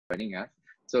joining us.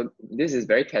 So this is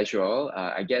very casual.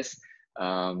 I guess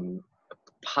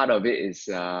part of it is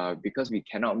because we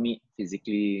cannot meet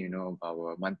physically,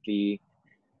 our monthly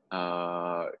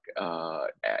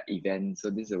event. So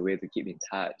this is a way to keep in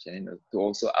touch and to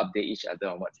also update each other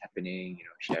on what's happening,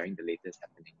 sharing the latest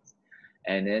happenings.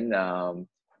 And then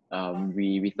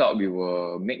we thought we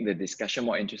will make the discussion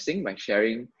more interesting by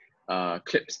sharing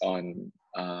clips on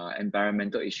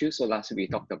environmental issues. So last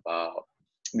week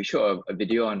we showed a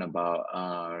video on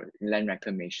about land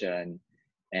reclamation.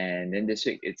 And then this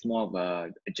week it's more of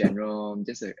a general,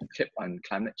 just a clip on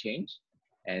climate change.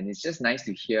 And it's just nice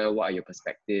to hear what are your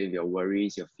perspectives, your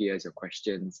worries, your fears, your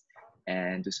questions,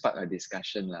 and to spark a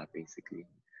discussion basically.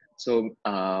 So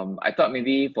I thought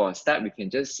maybe for a start, we can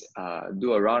just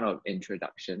do a round of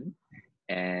introduction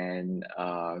and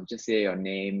just say your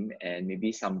name and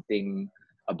maybe something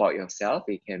about yourself.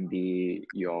 It can be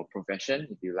your profession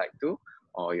if you like to,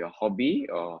 or your hobby,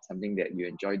 or something that you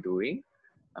enjoy doing.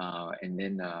 And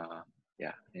then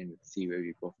we'll see where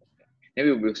we go from there.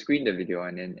 Then we'll screen the video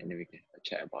and then we can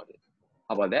chat about it.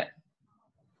 How about that?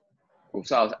 Cool.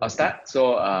 So I'll start.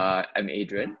 So I'm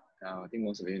Adrian. I think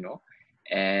most of you know.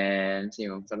 And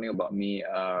something about me.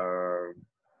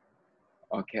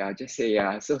 Okay, I'll just say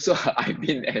So I've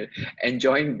been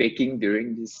enjoying baking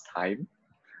during this time.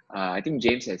 I think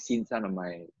James has seen some of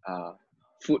my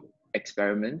food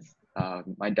experiments.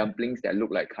 My dumplings that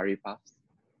look like curry puffs,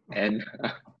 and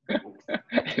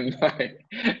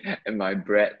and my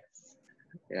breads.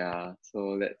 Yeah,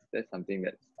 so that's something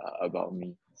that's about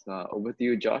me. So over to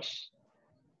you, Josh.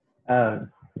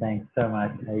 Thanks so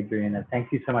much, Adrian, and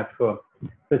thank you so much for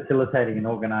facilitating and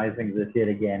organizing this yet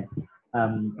again.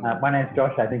 My name's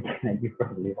Josh. I think you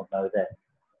probably all know that.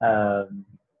 A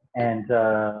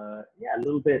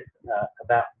little bit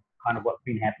about kind of what's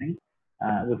been happening.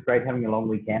 It was great having a long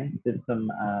weekend. Did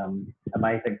some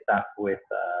amazing stuff with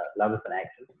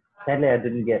loveisanaction. Sadly, I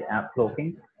didn't get out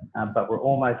talking, but we're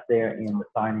almost there in the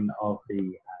signing of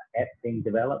the app being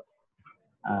developed.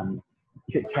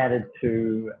 Chit-chatted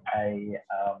to a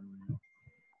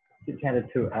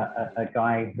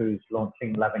guy who's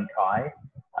launching Love and Kai.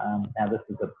 Now this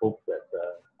is a book that's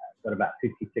got about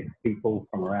 56 people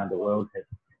from around the world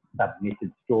have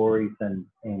submitted stories and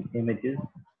images.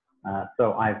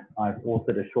 So I've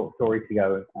authored a short story to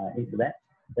go into that.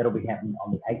 That'll be happening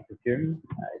on the 8th of June.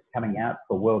 It's coming out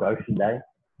for World Ocean Day.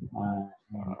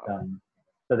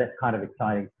 So that's kind of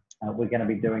exciting. We're going to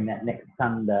be doing that next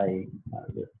Sunday,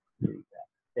 the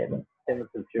 7th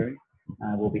of June.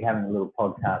 We'll be having a little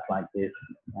podcast like this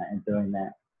and doing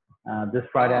that. This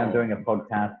Friday, I'm doing a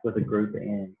podcast with a group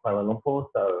in Kuala Lumpur,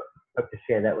 so hope to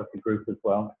share that with the group as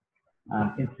well.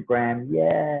 Instagram,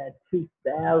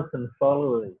 2,000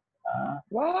 followers.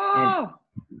 Wow!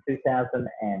 2,000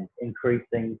 and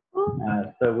increasing.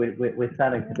 So we're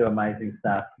starting to do amazing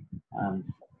stuff.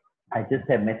 I just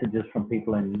have messages from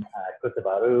people in Kota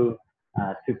Baru,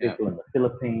 2 people in the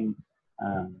Philippines.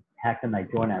 How can they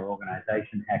join our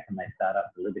organization? How can they start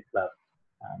up the Litter Club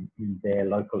in their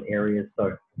local areas?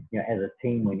 So, as a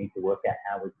team, we need to work out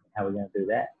how we're going to do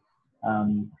that.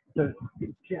 So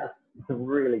it's just some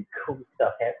really cool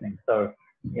stuff happening. So,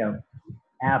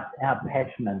 our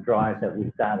passion and drive that we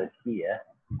started here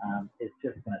is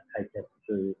just going to take us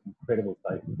to incredible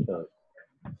places. So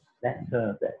that's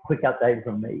that quick update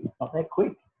from me. It's not that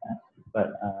quick,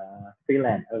 but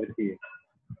Phelan, over to you.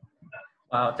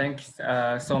 Wow, thanks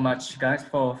so much, guys,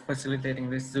 for facilitating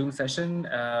this Zoom session.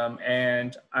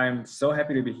 And I'm so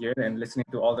happy to be here and listening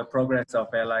to all the progress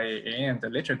of LIAA and the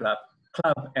Litter Club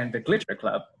and the Glitter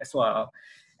Club as well.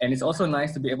 And it's also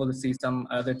nice to be able to see some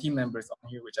other team members on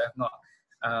here, which I have not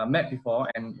met before.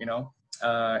 And,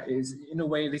 is in a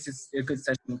way, this is a good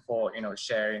session for,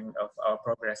 sharing of our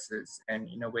progresses and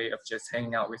in a way of just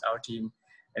hanging out with our team.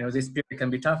 This period can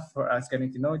be tough for us getting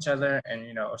to know each other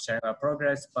and, sharing our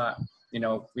progress, but,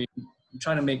 we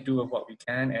try to make do of what we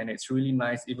can. And it's really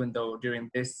nice, even though during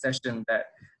this session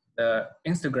that the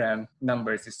Instagram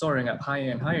numbers is soaring up higher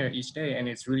and higher each day. And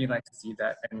it's really nice to see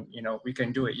that. And, we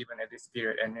can do it even at this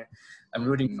period. And I'm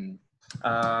rooting.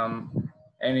 I'm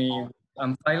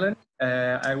silent.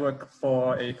 I work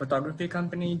for a photography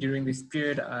company. During this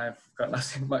period, I've got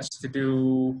nothing much to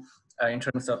do in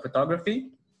terms of photography.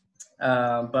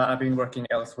 But I've been working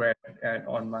elsewhere and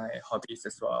on my hobbies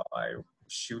as well. I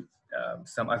shoot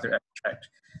some other abstract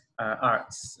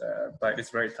arts, but it's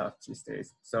very tough these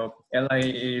days. So LA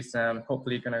is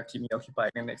hopefully going to keep me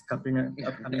occupied in the next upcoming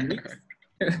weeks.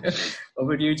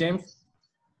 Over to you, James.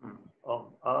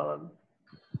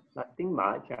 Nothing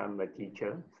much. I'm a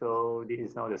teacher. So this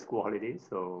is now the school holidays.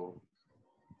 So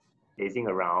lazing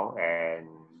around and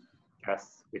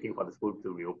just waiting for the school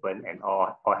to reopen and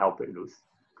all hell break loose.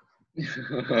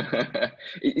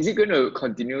 Is it going to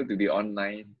continue to be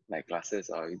online like classes,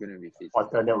 or are you going to be physical?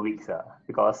 Alternate weeks,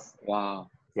 because Wow.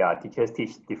 yeah, teachers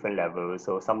teach different levels.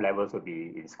 So some levels will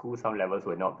be in school, some levels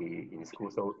will not be in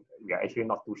school. So we are actually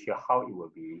not too sure how it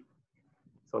will be.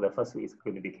 So the first week is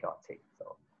going to be chaotic.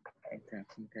 So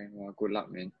Okay. Well, good luck,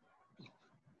 man.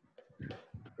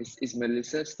 Is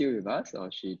Melissa still with us, or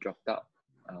she dropped out?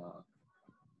 I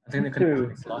think the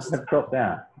connection is lost. Have dropped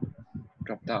out.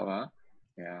 Dropped out, huh?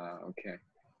 Yeah, okay.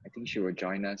 I think she will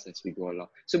join us as we go along.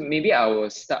 So maybe I will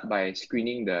start by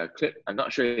screening the clip. I'm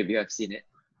not sure if you have seen it.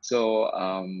 So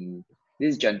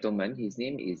this gentleman, his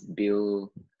name is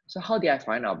Bill. So how did I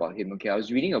find out about him? Okay, I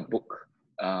was reading a book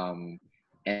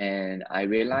and I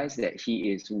realized that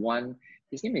he is one,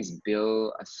 his name is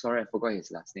Bill, sorry, I forgot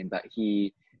his last name, but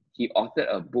he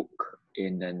authored a book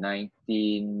in the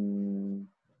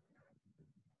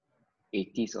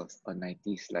 1980s or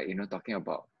 90s, like, you know, talking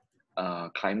about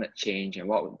climate change and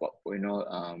what you know,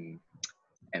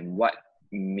 and what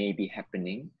may be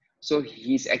happening. So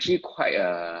he's actually quite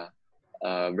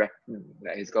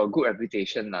he's got a good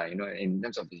reputation, you know, in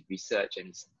terms of his research, and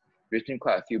he's written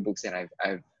quite a few books, and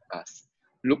I've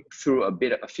looked through a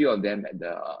few of them at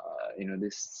the you know,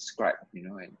 this scribe, you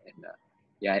know, and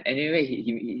yeah. Anyway,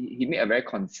 he made a very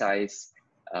concise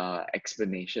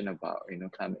explanation about, you know,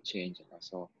 climate change, and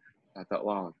also I thought,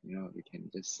 wow, you know, we can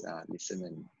just listen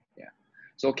and yeah.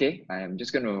 So okay, I am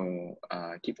just going to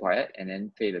keep quiet and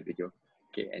then play the video.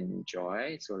 Okay,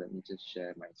 enjoy. So let me just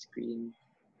share my screen.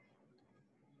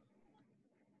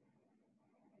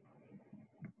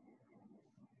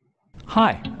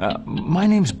 Hi, my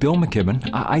name's Bill McKibben.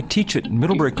 I teach at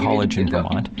Middlebury College in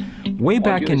Vermont. Way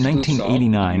back in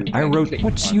 1989, I wrote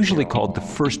what's usually called the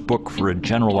first book for a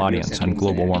general audience on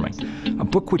global warming, a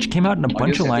book which came out in a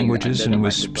bunch of languages and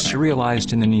was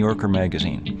serialized in the New Yorker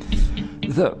magazine.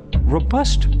 The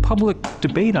robust public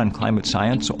debate on climate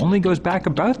science only goes back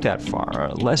about that far,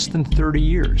 less than 30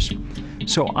 years.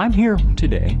 So I'm here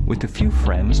today with a few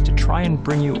friends to try and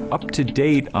bring you up to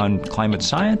date on climate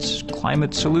science,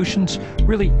 climate solutions,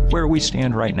 really where we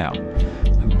stand right now.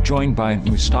 I'm joined by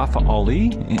Mustafa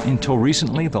Ali, until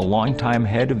recently the longtime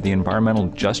head of the environmental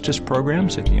justice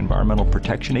programs at the Environmental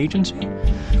Protection Agency,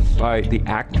 by the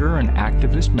actor and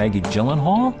activist Maggie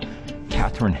Gyllenhaal,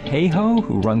 Catherine Hayhoe,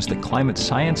 who runs the Climate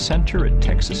Science Center at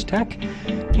Texas Tech,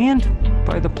 and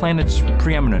by the planet's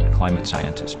preeminent climate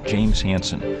scientist, James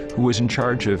Hansen, who was in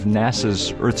charge of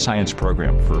NASA's Earth Science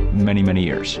program for many, many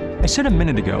years. I said a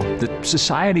minute ago that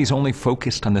society's only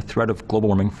focused on the threat of global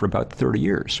warming for about 30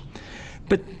 years.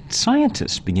 But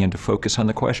scientists began to focus on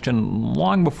the question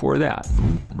long before that,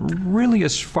 really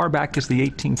as far back as the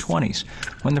 1820s,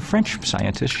 when the French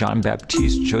scientist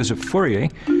Jean-Baptiste Joseph Fourier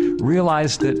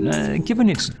realized that given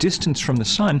its distance from the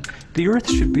sun, the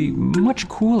Earth should be much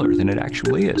cooler than it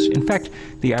actually is. In fact,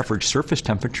 the average surface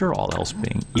temperature, all else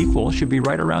being equal, should be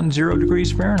right around 0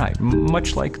 degrees Fahrenheit,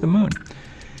 much like the moon.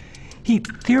 He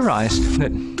theorized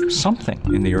that something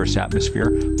in the Earth's atmosphere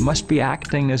must be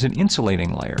acting as an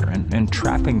insulating layer and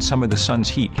trapping some of the sun's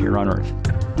heat here on Earth.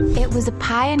 It was a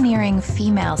pioneering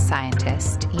female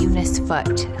scientist, Eunice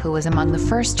Foote, who was among the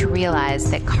first to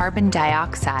realize that carbon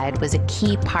dioxide was a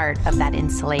key part of that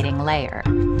insulating layer.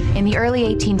 In the early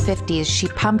 1850s, she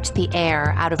pumped the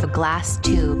air out of a glass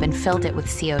tube and filled it with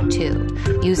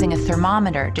CO2, using a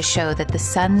thermometer to show that the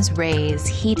sun's rays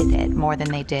heated it more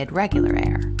than they did regular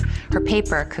air. Her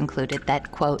paper concluded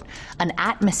that, quote, an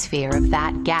atmosphere of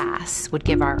that gas would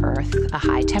give our Earth a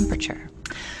high temperature.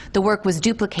 The work was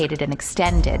duplicated and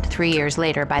extended 3 years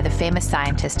later by the famous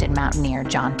scientist and mountaineer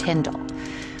John Tyndall.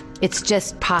 It's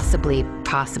just possibly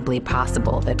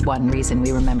possible that one reason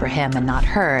we remember him and not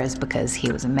her is because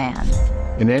he was a man.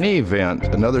 In any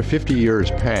event, another 50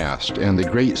 years passed, and the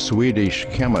great Swedish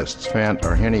chemist Svante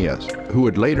Arrhenius, who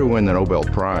would later win the Nobel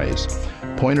Prize,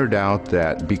 pointed out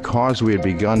that because we had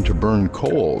begun to burn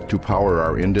coal to power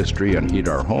our industry and heat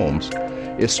our homes,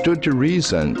 it stood to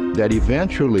reason that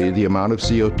eventually the amount of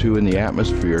CO2 in the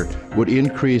atmosphere would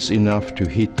increase enough to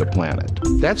heat the planet.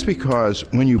 That's because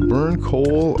when you burn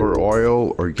coal or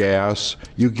oil or gas,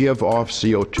 you give off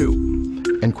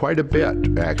CO2, and quite a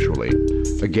bit, actually.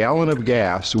 A gallon of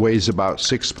gas weighs about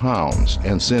 6 pounds,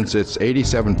 and since it's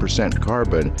 87%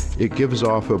 carbon, it gives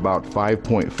off about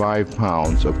 5.5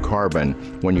 pounds of carbon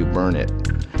when you burn it.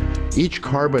 Each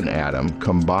carbon atom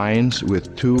combines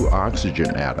with 2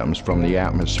 oxygen atoms from the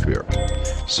atmosphere,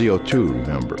 CO2,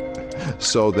 remember,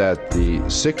 so that the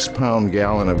 6-pound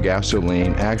gallon of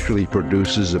gasoline actually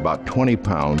produces about 20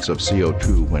 pounds of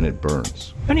CO2 when it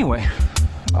burns. Anyway,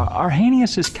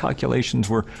 Arrhenius's calculations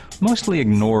were mostly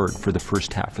ignored for the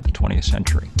first half of the 20th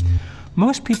century.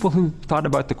 Most people who thought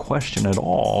about the question at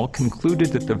all concluded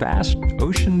that the vast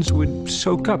oceans would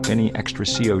soak up any extra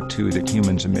CO2 that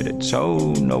humans emitted,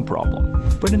 so no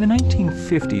problem. But in the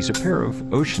 1950s, a pair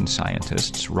of ocean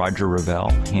scientists, Roger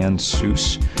Revelle, Hans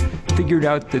Suess, figured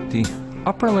out that the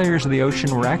upper layers of the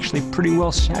ocean were actually pretty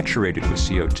well saturated with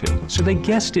CO2. So they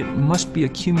guessed it must be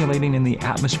accumulating in the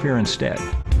atmosphere instead.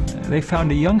 They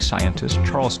found a young scientist,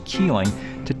 Charles Keeling,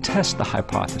 to test the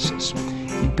hypothesis.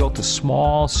 He built a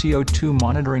small CO2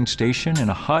 monitoring station in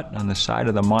a hut on the side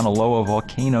of the Mauna Loa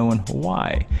volcano in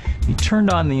Hawaii. He turned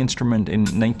on the instrument in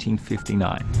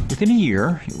 1959. Within a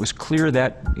year, it was clear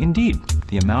that, indeed,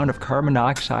 the amount of carbon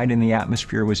dioxide in the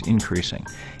atmosphere was increasing.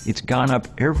 It's gone up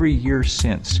every year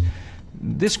since.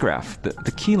 This graph,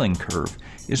 the Keeling curve,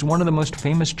 is one of the most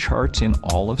famous charts in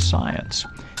all of science.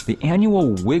 The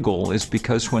annual wiggle is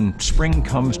because when spring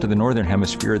comes to the northern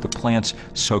hemisphere, the plants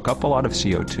soak up a lot of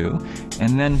CO2,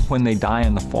 and then when they die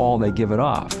in the fall, they give it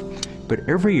off. But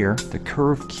every year, the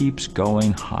curve keeps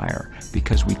going higher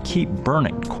because we keep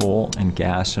burning coal and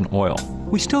gas and oil.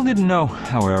 We still didn't know,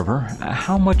 however,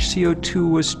 how much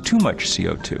CO2 was too much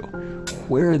CO2,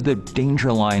 where the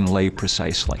danger line lay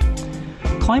precisely.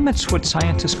 Climate's what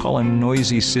scientists call a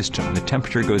noisy system. The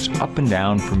temperature goes up and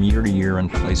down from year to year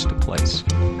and place to place.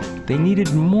 They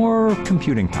needed more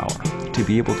computing power to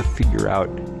be able to figure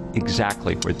out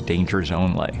exactly where the danger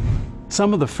zone lay.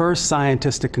 Some of the first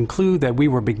scientists to conclude that we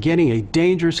were beginning a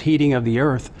dangerous heating of the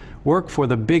Earth worked for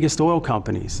the biggest oil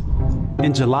companies.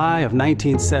 In July of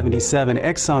 1977,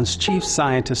 Exxon's chief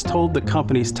scientist told the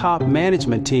company's top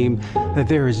management team that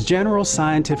there is general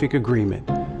scientific agreement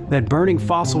that burning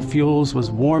fossil fuels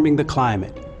was warming the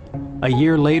climate. A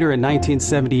year later, in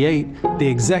 1978, the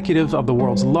executives of the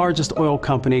world's largest oil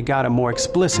company got a more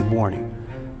explicit warning.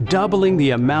 Doubling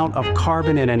the amount of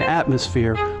carbon in an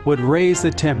atmosphere would raise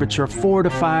the temperature 4 to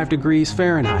 5 degrees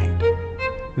Fahrenheit.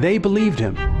 They believed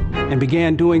him and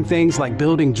began doing things like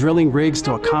building drilling rigs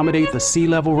to accommodate the sea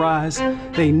level rise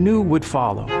they knew would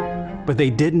follow, but they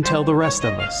didn't tell the rest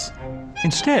of us.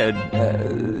 Instead,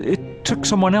 it took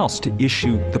someone else to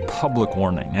issue the public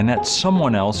warning, and that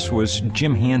someone else was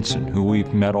Jim Hansen, who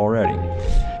we've met already.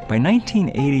 By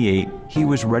 1988, he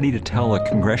was ready to tell a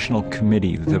congressional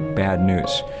committee the bad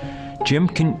news. Jim,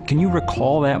 can you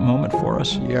recall that moment for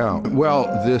us? Yeah, well,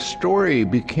 the story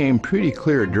became pretty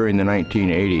clear during the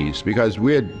 1980s because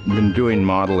we had been doing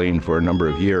modeling for a number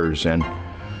of years and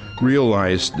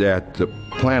realized that the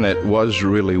planet was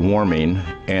really warming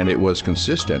and it was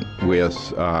consistent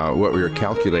with what we were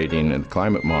calculating in the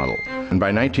climate model. And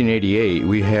by 1988,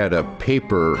 we had a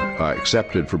paper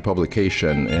accepted for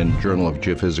publication in Journal of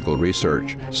Geophysical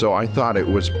Research. So I thought it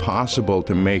was possible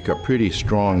to make a pretty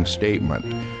strong statement.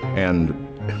 And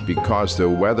because the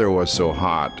weather was so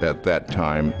hot at that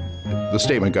time, the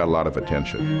statement got a lot of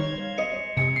attention.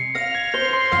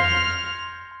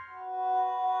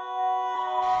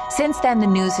 Since then, the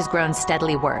news has grown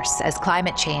steadily worse as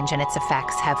climate change and its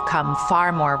effects have come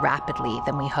far more rapidly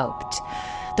than we hoped.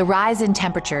 The rise in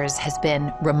temperatures has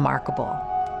been remarkable.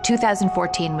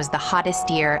 2014 was the hottest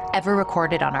year ever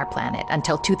recorded on our planet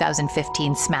until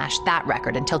 2015 smashed that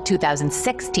record, until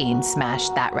 2016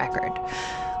 smashed that record.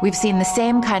 We've seen the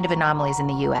same kind of anomalies in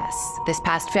the US. This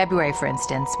past February, for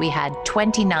instance, we had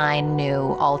 29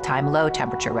 new all-time low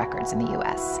temperature records in the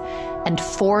US and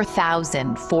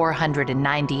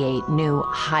 4,498 new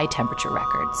high temperature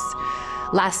records.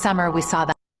 Last summer, we saw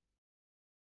that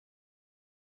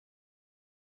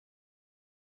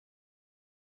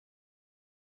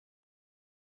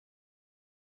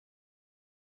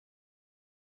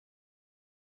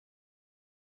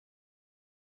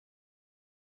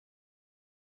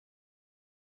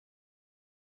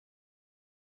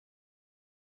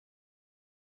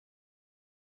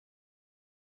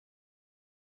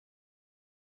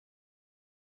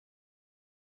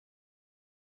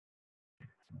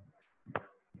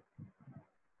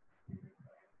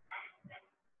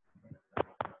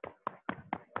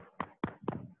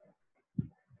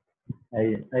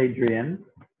Hey, Adrian,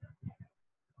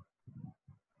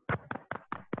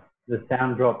 the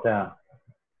sound dropped out.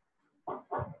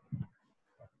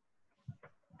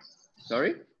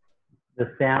 Sorry?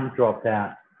 The sound dropped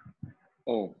out.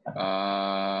 Oh,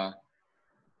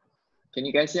 can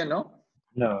you guys hear now?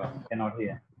 No, cannot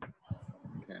hear.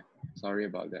 Okay, sorry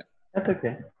about that. That's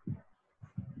okay.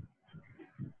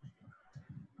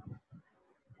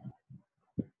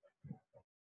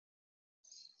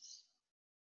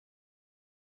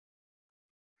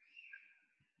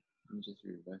 Let me just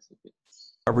reverse a bit.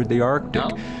 Covered the Arctic.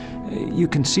 You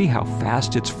can see how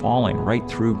fast it's falling right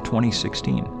through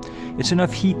 2016. It's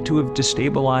enough heat to have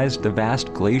destabilized the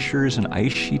vast glaciers and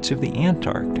ice sheets of the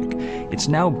Antarctic. It's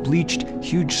now bleached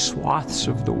huge swaths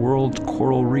of the world's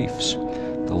coral reefs.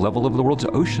 The level of the world's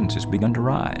oceans has begun to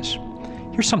rise.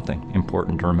 Here's something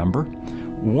important to remember.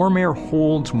 Warm air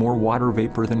holds more water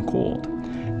vapor than cold.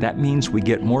 That means we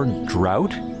get more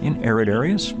drought in arid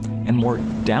areas and more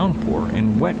downpour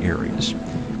in wet areas.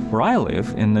 Where I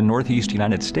live, in the northeast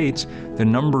United States, the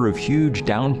number of huge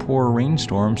downpour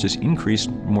rainstorms has increased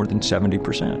more than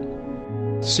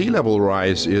 70%. Sea level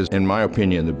rise is, in my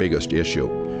opinion, the biggest issue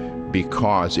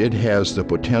because it has the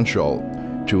potential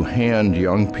to hand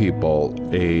young people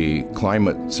a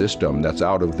climate system that's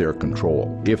out of their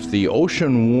control. If the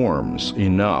ocean warms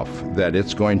enough that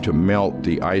it's going to melt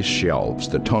the ice shelves,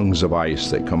 the tongues of ice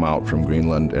that come out from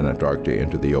Greenland and Antarctica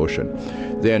into the ocean,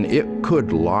 then it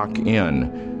could lock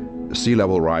in sea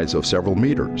level rise of several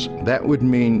meters. That would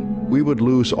mean we would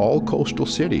lose all coastal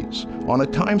cities on a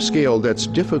time scale that's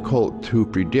difficult to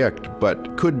predict,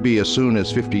 but could be as soon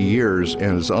as 50 years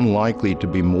and is unlikely to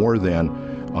be more than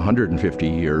 150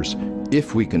 years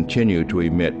if we continue to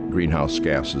emit greenhouse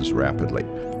gases rapidly.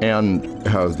 And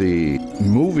the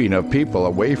moving of people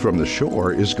away from the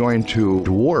shore is going to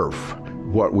dwarf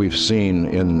what we've seen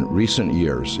in recent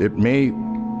years. It may,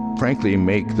 frankly,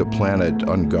 make the planet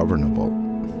ungovernable.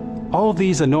 All of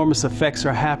these enormous effects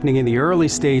are happening in the early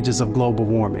stages of global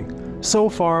warming. So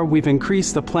far, we've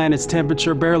increased the planet's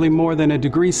temperature barely more than 1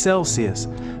 degree Celsius.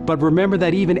 But remember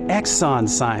that even Exxon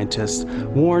scientists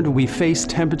warned we face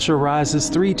temperature rises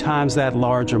 3 times that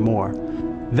large or more.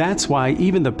 That's why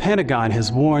even the Pentagon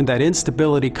has warned that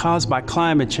instability caused by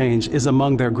climate change is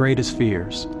among their greatest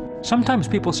fears. Sometimes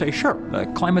people say, sure, the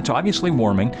climate's obviously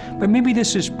warming, but maybe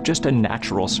this is just a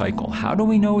natural cycle. How do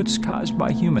we know it's caused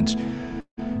by humans?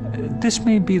 This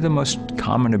may be the most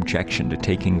common objection to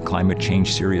taking climate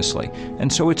change seriously,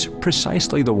 and so it's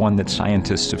precisely the one that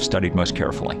scientists have studied most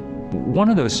carefully. One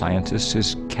of those scientists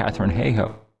is Katherine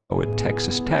Hayhoe at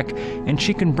Texas Tech, and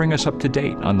she can bring us up to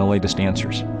date on the latest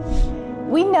answers.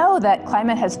 We know that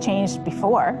climate has changed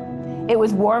before. It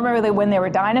was warmer when there were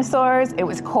dinosaurs, it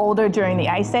was colder during the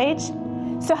Ice Age.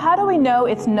 So how do we know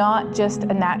it's not just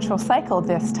a natural cycle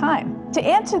this time? To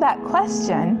answer that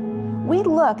question, we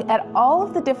look at all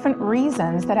of the different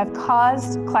reasons that have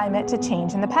caused climate to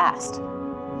change in the past.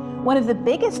 One of the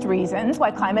biggest reasons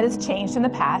why climate has changed in the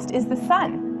past is the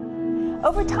sun.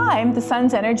 Over time, the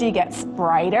sun's energy gets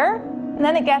brighter, and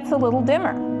then it gets a little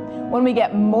dimmer. When we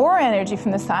get more energy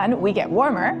from the sun, we get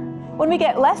warmer. When we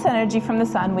get less energy from the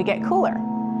sun, we get cooler.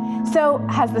 So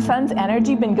has the sun's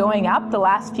energy been going up the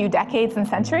last few decades and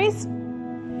centuries?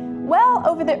 Well,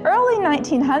 over the early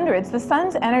 1900s, the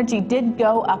sun's energy did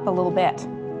go up a little bit.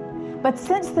 But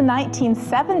since the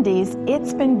 1970s,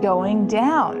 it's been going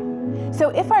down.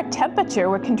 So if our temperature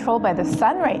were controlled by the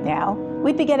sun right now,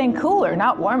 we'd be getting cooler,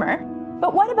 not warmer.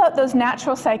 But what about those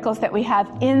natural cycles that we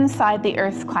have inside the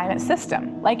Earth's climate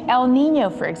system, like El Nino,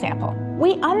 for example?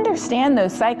 We understand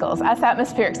those cycles. Us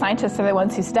atmospheric scientists are the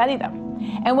ones who study them.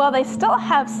 And while they still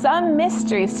have some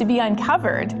mysteries to be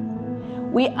uncovered,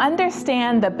 we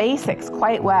understand the basics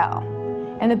quite well.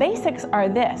 And the basics are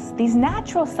this. These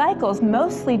natural cycles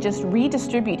mostly just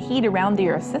redistribute heat around the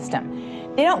Earth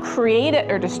system. They don't create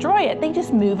it or destroy it, they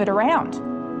just move it around.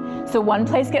 So one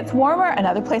place gets warmer,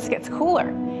 another place gets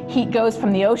cooler. Heat goes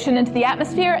from the ocean into the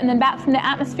atmosphere and then back from the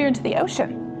atmosphere into the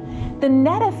ocean. The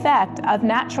net effect of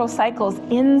natural cycles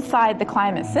inside the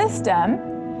climate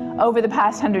system over the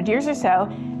past 100 years or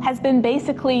so has been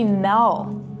basically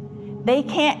null. They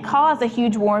can't cause a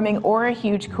huge warming or a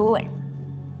huge cooling.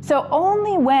 So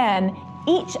only when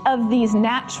each of these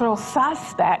natural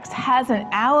suspects has an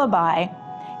alibi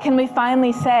can we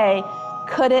finally say,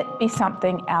 could it be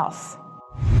something else?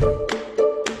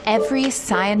 Every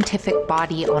scientific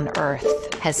body on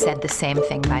Earth has said the same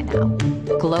thing by now.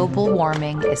 Global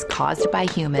warming is caused by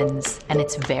humans, and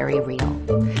it's very real.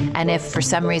 And if for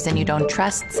some reason you don't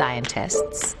trust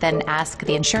scientists, then ask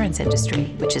the insurance industry,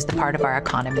 which is the part of our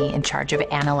economy in charge of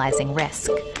analyzing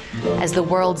risk. As the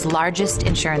world's largest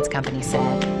insurance company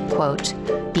said, quote,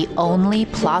 "The only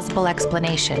plausible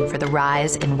explanation for the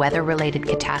rise in weather-related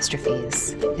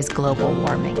catastrophes is global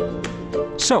warming."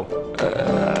 So,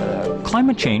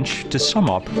 climate change, to sum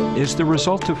up, is the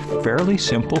result of fairly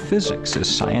simple physics as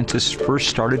scientists first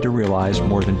started to realize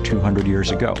more than 200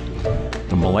 years ago.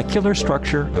 The molecular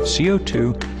structure of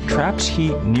CO2 traps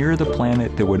heat near the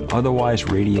planet that would otherwise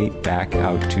radiate back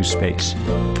out to space.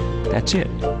 That's it.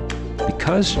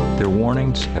 Because their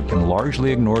warnings have been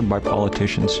largely ignored by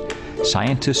politicians,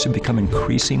 scientists have become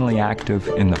increasingly active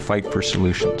in the fight for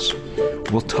solutions.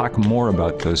 We'll talk more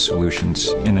about those solutions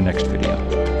in the next video.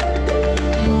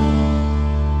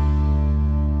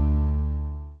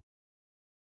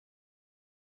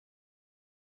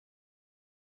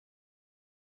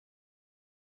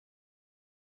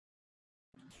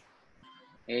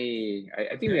 Hey,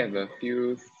 I think we have a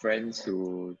few friends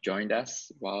who joined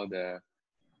us while the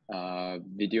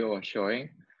video was showing.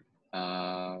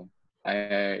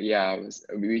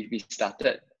 We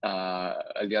started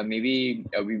earlier. Maybe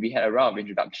we had a round of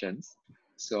introductions.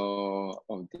 So,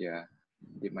 oh dear,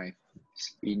 did my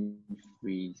screen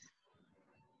freeze?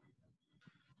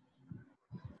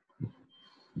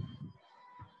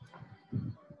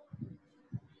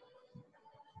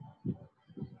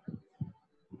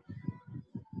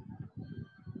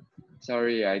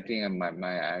 Sorry, I think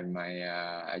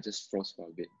I just froze for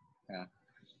a bit. Yeah.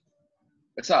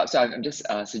 So I'm just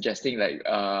suggesting, like,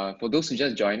 for those who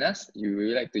just join us, you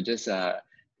really like to just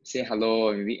say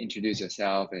hello, maybe introduce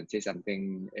yourself and say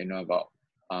something, you know, about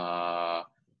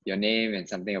your name and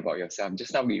something about yourself.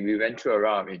 Just now we went through a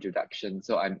round of introduction.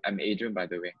 So I'm Adrian, by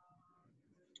the way.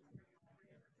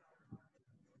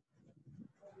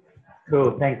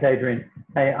 Cool, thanks Adrian.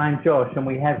 Hey, I'm Josh, and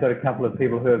we have got a couple of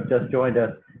people who have just joined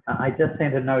us. I just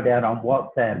sent a note out on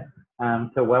WhatsApp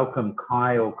to welcome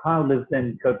Kyle. Kyle lives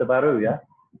in Kota Baru, yeah?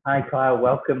 Hi Kyle,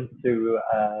 welcome to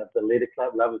the Litter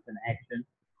Club, Lovers in Action.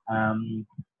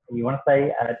 You want to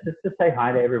say, just say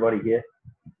hi to everybody here.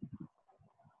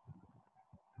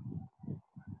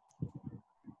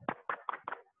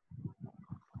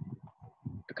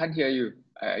 I can't hear you.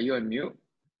 Are you on mute?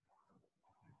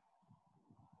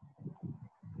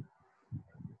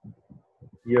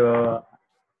 You're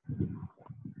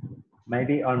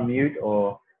maybe on mute,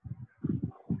 or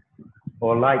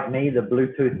like me, the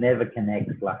Bluetooth never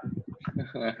connects. Like.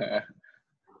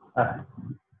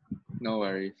 No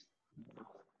worries.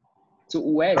 So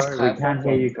where is Sorry, Kyle we can't from?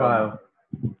 hear you, Kyle.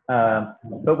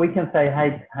 But we can say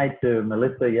hi to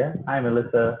Melissa, yeah? Hi,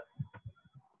 Melissa.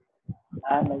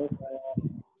 Hi, Melissa.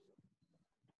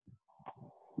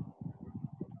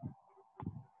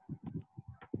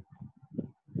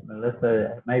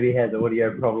 Melissa maybe has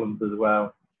audio problems as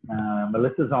well.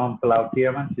 Melissa's on Pulau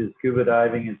Tioman. She's a scuba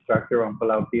diving instructor on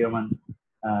Pulau Tioman.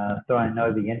 So I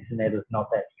know the internet is not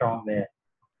that strong there.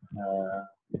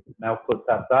 Mel puts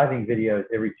up diving videos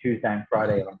every Tuesday and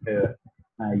Friday on her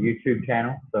YouTube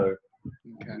channel. So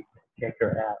okay. Check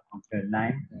her out on her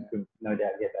name. You can no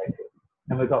doubt get back to it.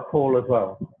 And we've got Paul as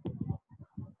well.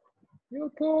 Yo,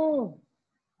 Paul.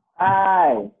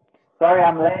 Hi. Sorry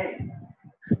I'm late.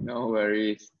 No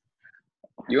worries.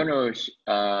 You want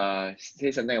to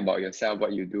say something about yourself,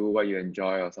 what you do, what you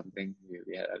enjoy, or something?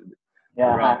 We had a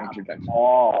round introduction.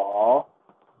 Oh,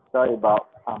 sorry about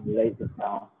I'm late just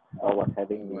now. I was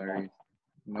having no worries.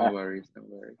 No worries.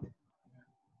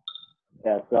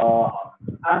 Yeah, so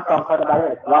I'm from Kota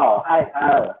Baru as well. Hi.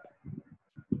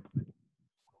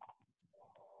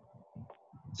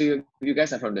 So you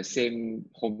guys are from the same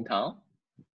hometown?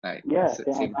 Like yes,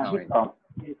 same town?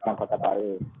 He's from Kota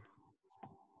Baru.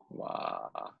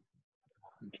 Wow.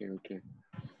 Okay.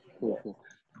 Cool.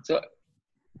 So,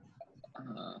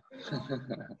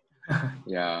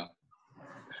 yeah.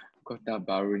 Kota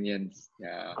Barunians.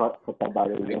 Yeah. Kota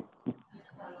Baru.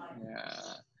 Yeah.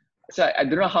 So I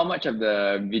don't know how much of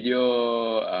the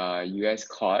video you guys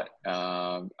caught.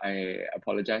 I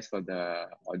apologize for the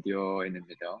audio in the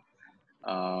middle.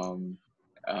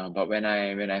 But when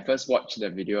I first watched the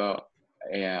video,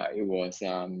 yeah, it was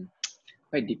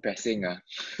quite depressing. I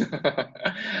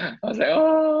was like,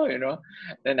 oh, you know.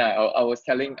 Then I was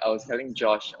telling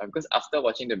Josh, because after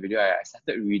watching the video, I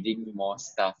started reading more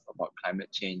stuff about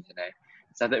climate change, and I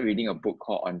started reading a book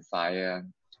called On Fire.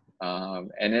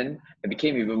 And then I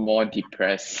became even more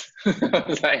depressed. I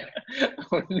was like,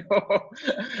 oh no,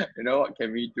 you know, what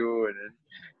can we do? And then,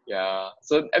 yeah,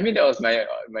 so I mean, that was my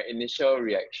initial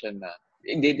reaction.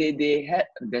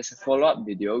 There's a follow-up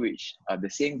video which the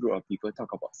same group of people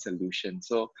talk about solutions.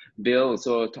 So Bill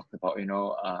also talked about, you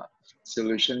know,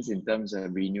 solutions in terms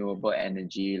of renewable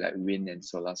energy like wind and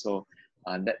solar. So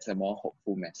that's a more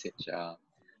hopeful message.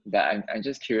 But I'm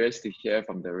just curious to hear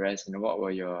from the rest, you know, what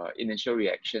were your initial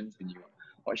reactions when you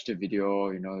watched the video?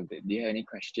 You know, do you have any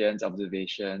questions,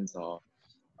 observations, or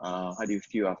how do you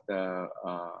feel after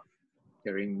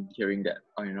hearing that,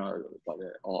 you know, about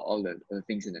all the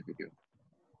things in the video?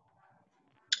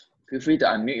 Feel free to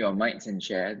unmute your mics and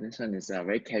share. This one is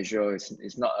very casual.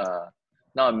 It's not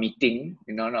a meeting,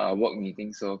 you know, not a work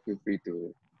meeting. So feel free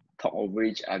to talk over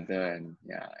each other, and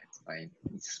yeah, it's fine.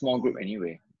 It's a small group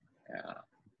anyway. Yeah.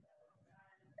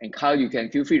 And Kyle, you can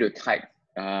feel free to type.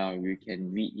 We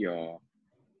can read your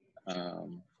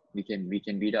we can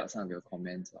read out some of your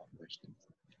comments or questions.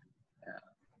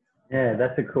 Yeah,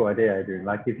 that's a cool idea, Adrian.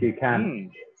 Like if you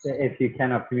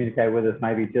cannot communicate with us,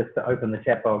 maybe just to open the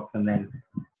chat box and then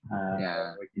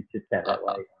we can just chat that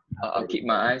way. I'll keep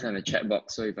my eyes on the chat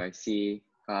box. So if I see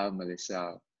Kyle,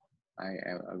 Melissa,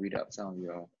 I'll read out some of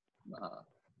your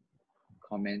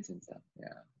comments and stuff.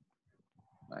 Yeah.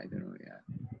 I don't know. Yeah.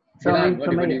 So I mean, what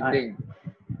do you think?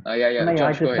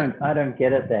 Josh, I don't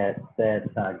get it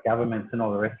that governments and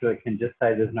all the rest of it can just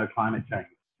say there's no climate change.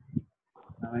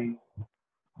 I mean,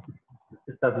 it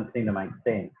just doesn't seem to make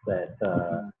sense that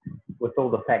with all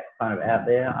the facts kind of out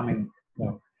there, I mean,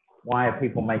 why are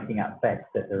people making up facts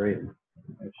that there is?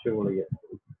 Surely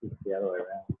it's the other way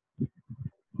around.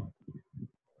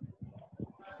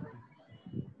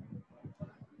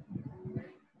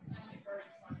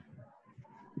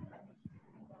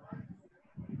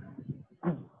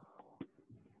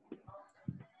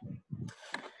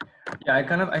 Yeah, I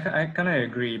kind of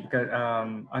agree, because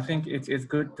I think it's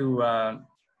good to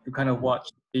kind of watch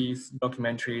these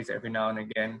documentaries every now and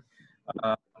again.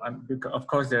 Of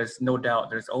course, there's no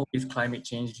doubt there's always climate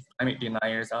change, climate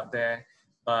deniers out there,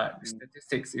 but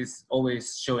statistics is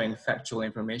always showing factual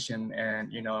information,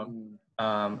 and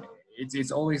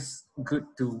it's always good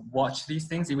to watch these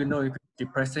things, even though it's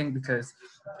depressing, because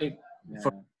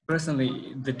for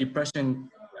personally, the depression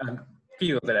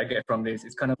feel that I get from this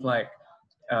is kind of like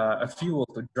a fuel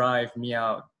to drive me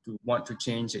out to want to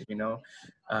change it,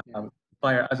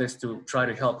 inspire others to try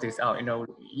to help this out.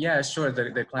 Yeah, sure,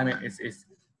 the climate is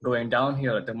going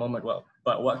downhill at the moment. Well,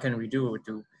 but what can we do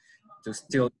to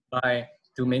still try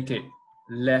to make it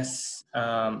less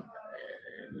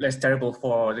less terrible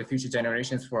for the future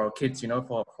generations, for our kids,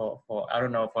 for I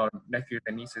don't know, for our nephews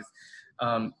and nieces.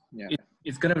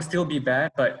 It's gonna still be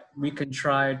bad, but we can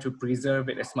try to preserve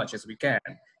it as much as we can.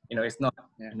 It's not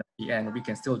the end. We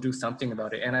can still do something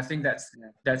about it, and I think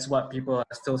that's what people are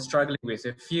still struggling with.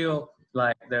 They feel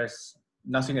like there's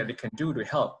nothing that they can do to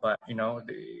help, but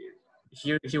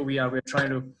here we are. We're trying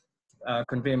to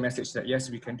convey a message that yes,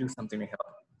 we can do something to help.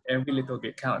 Every little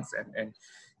bit counts, and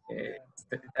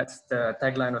that's the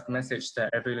tagline of the message, that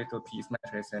every little piece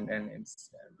matters, and it's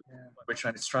what we're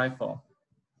trying to strive for.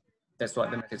 That's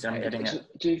what the message I'm getting at.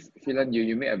 Actually, Phelan,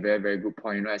 you made a very, very good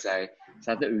point. As I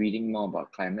started reading more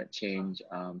about climate change,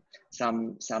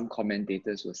 some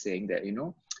commentators were saying that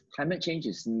climate change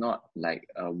is not like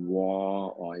a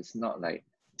war, or it's not like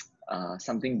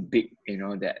something big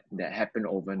that happened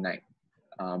overnight,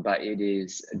 but it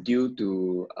is due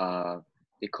to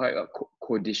they call it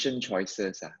condition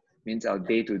choices. Means our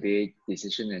day-to-day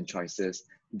decision and choices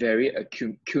very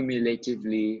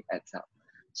cumulatively adds up.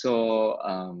 So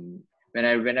when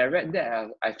I read that,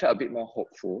 I felt a bit more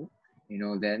hopeful.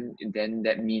 Then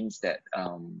that means that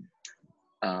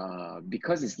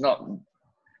because it's not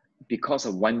because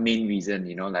of one main reason,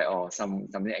 like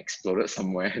something exploded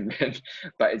somewhere,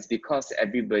 but it's because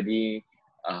everybody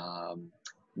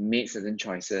made certain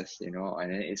choices, and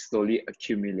then it slowly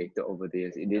accumulated over the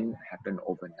years. It didn't happen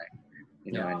overnight,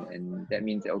 and that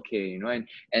means okay,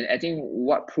 and I think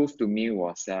what proved to me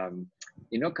was now,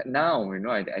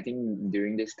 I think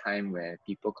during this time where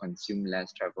people consume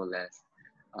less, travel less,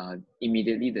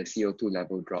 immediately the CO2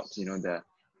 level drops.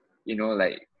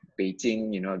 Like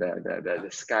Beijing, the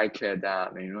sky cleared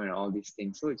up, and all these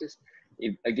things. So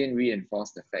it again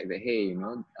reinforced the fact that hey,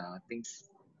 things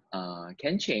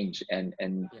can change, and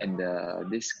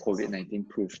this COVID-19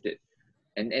 proved it.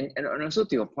 And also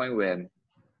to your point where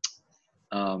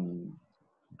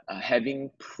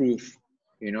having proof,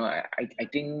 I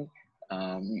think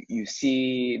you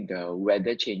see the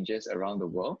weather changes around the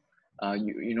world. Like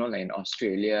in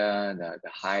Australia,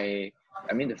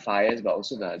 the fires, but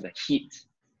also the heat,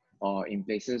 or in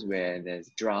places where there's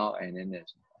drought and then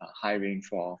there's high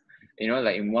rainfall.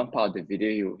 Like in one part of the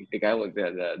video, the guy was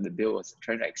the Bill was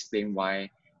trying to explain why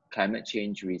climate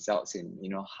change results in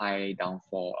high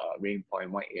downfall, rainfall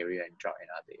in one area and drought in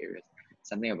other areas.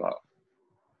 Something about,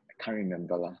 I can't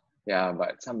remember lah. Yeah,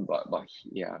 but some about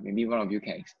maybe one of you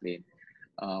can explain.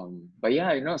 But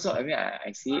yeah, so I mean,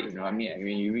 I see it. I mean,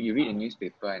 you read the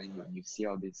newspaper and then you see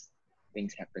all these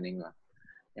things happening lah.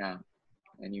 Yeah.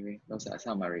 Anyway, those are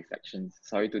some of my reflections.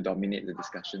 Sorry to dominate the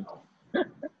discussion. I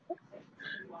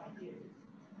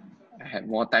had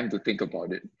more time to think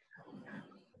about it.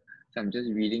 So I'm just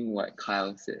reading what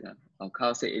Kyle said.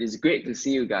 Kyle said, "It is great to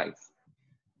see you guys."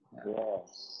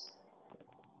 Yes.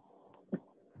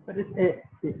 But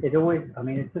it always, I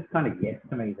mean, it just kind of gets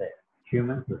to me that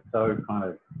humans are so kind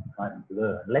of like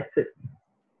blur. Unless it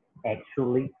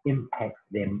actually impacts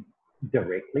them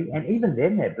directly, and even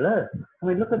then they're blurred. I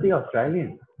mean, look at the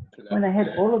Australians when they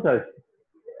had all of those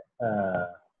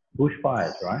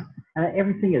bushfires, right? And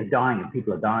everything is dying, and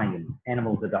people are dying, and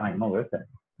animals are dying, and all the rest of it.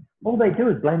 All they do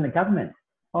is blame the government.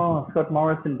 Oh, Scott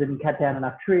Morrison didn't cut down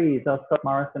enough trees. Oh, Scott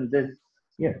Morrison did.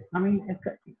 Yeah, I mean,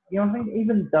 you know what I mean?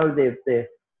 Even though their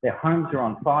homes are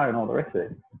on fire and all the rest of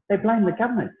it, they blame the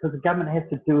government because the government has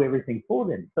to do everything for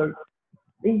them. So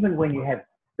even when you have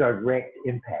direct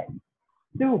impact,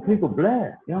 still people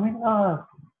blur. You know what I mean? Oh,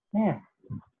 yeah,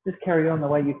 just carry on the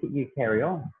way you carry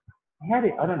on. I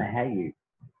don't know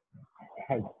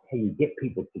how you get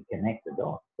people to connect the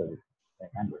dots so they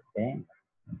understand.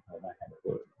 I don't know how to do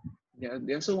it. Yeah,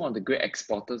 they're also one of the great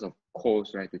exporters of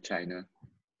coals, right, to China,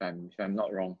 if I'm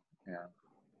not wrong. Yeah.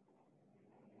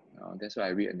 That's what I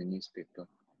read in the newspaper.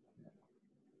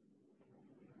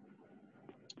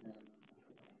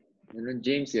 You know,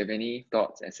 James, you have any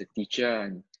thoughts as a teacher?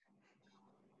 And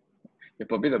you're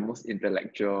probably the most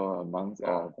intellectual amongst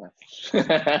all of us.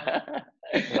 Yeah,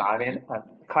 I mean,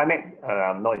 climate,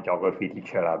 I'm not a geography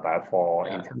teacher, but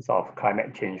in terms of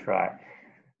climate change, right?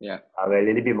 Yeah. I'm a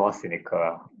little bit more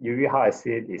cynical. Usually how I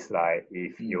see it is like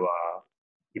if you are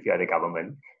the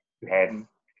government, you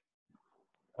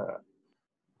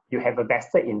have a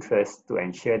vested interest to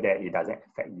ensure that it doesn't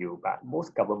affect you. But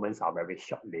most governments are very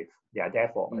short-lived. They are there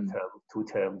for a term, 2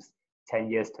 terms,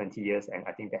 10 years, 20 years, and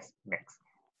I think that's max.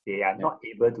 They are not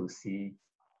able to see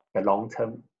the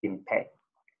long-term impact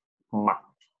much.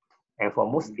 And for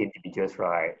most individuals,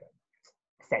 right,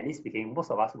 sadly speaking, most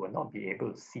of us will not be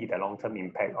able to see the long-term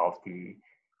impact of the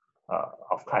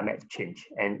of climate change.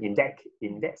 And in that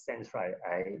sense, right,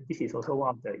 this is also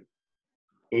one of the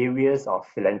areas of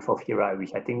philanthropy, right,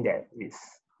 which I think that is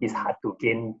hard to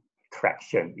gain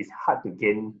traction. It's hard to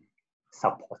gain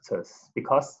supporters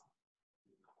because,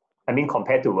 I mean,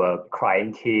 compared to a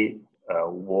crying kid,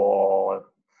 war,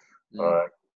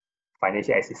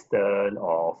 financial assistance,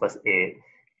 or first aid,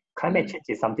 climate change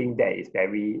is something that is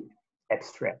very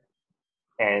abstract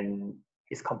and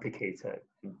it's complicated.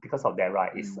 Because of that,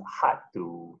 right, it's hard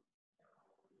to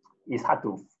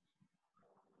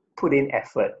put in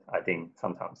effort, I think,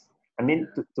 sometimes. I mean,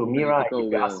 to me, right,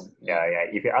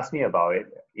 if you ask me about it,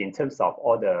 in terms of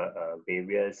all the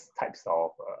various types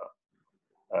of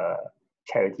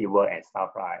charity work and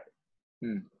stuff, right,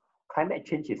 climate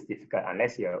change is difficult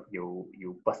unless you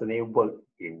personally work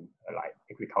in like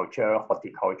agriculture,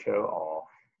 horticulture, or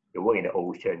you work in the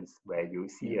oceans where you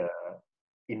see a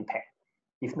impact.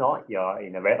 If not, you're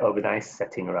in a very urbanized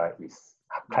setting, right?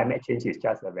 Climate change is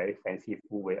just a very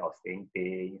fanciful way of saying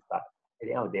things, but at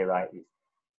the end of the day, right,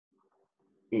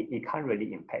 it can't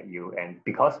really impact you. And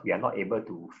because we are not able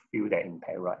to feel that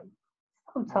impact, right,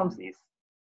 sometimes it's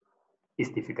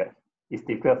difficult. It's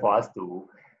difficult for us to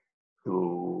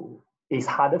it's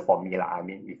harder for me. I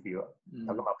mean, if you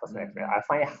talk about personal experience, I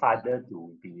find it harder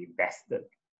to be vested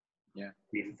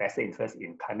with vested interest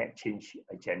in climate change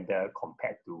agenda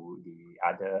compared to the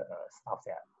other stuff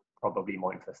that are probably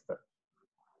more interested.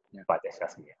 But that's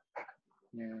just me.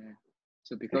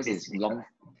 So because it's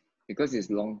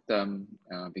long term,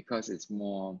 because it's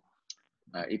more,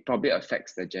 it probably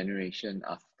affects the generation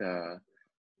after,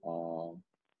 or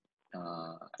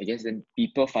I guess then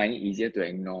people find it easier to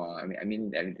ignore. I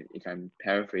mean, if I'm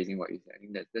paraphrasing what you said, I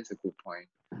think that's a good point.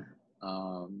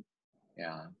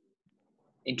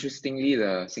 Interestingly,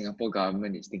 the Singapore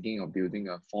government is thinking of building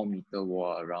a 4-meter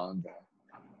wall around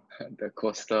the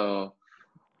coastal.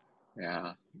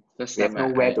 There's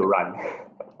nowhere to run.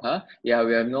 Yeah,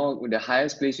 we have the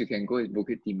highest place you can go is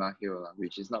Bukit Timah Hill,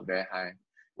 which is not very high.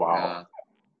 Wow.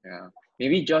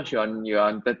 Maybe Josh, you're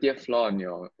on 30th floor in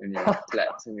your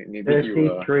flat. So maybe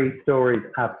 33 stories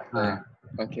up.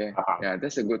 Okay. Yeah,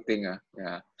 that's a good thing.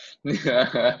 That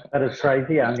is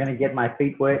crazy. I'm going to get my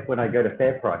feet wet when I go to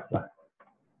FairPrice.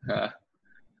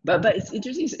 But it's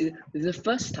interesting. It's the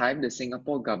first time the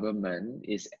Singapore government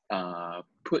is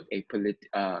put a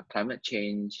climate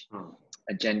change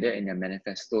agenda in their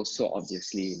manifesto so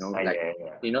obviously.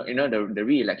 The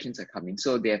re-elections are coming,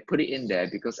 so they have put it in there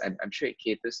because I'm sure it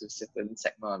caters to a certain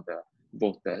segment of the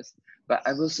voters. But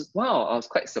I was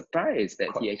quite surprised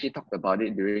that he actually talked about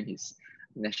it during his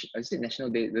National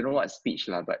Day. I don't know what speech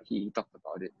but he talked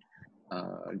about it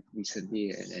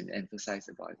recently and emphasized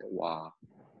about it. Wow.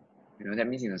 That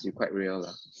means it must be quite real.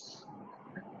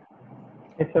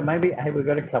 So maybe, hey, we've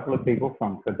got a couple of people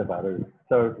from Kootabaru.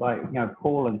 So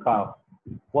Paul and Kyle,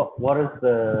 what's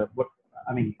the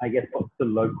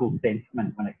local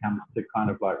sentiment when it comes to kind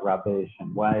of like rubbish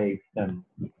and waste and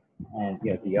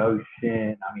the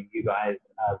ocean? I mean, you guys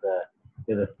are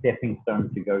the stepping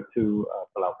stone to go to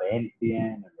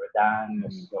Palaupaensian and Padang,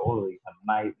 and all of these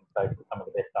amazing places, some of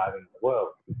the best diving in the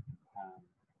world.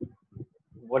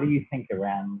 What do you think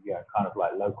around, kind of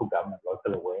like local government,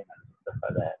 local awareness, stuff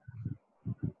like that?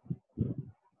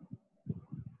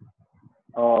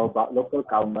 About local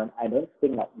government, I don't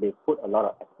think that they put a lot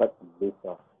of effort in this.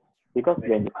 Because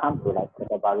when you come to like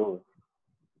Kota Baru,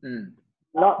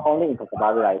 not only in Kota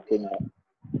Baru, I think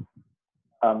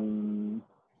that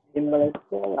in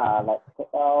Malaysia, like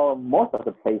most of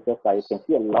the places, like you can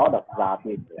see a lot of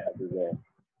rubbish everywhere.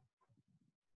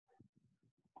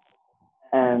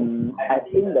 And I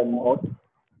think the most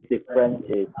difference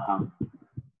is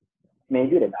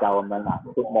maybe the government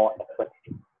put more effort.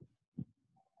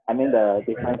 I mean the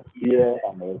difference here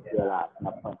and Malaysia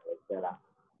not from Malaysia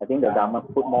I think the government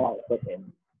put more effort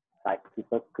in like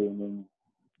people cleaning.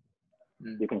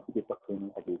 You can see people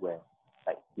cleaning everywhere,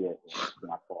 like here in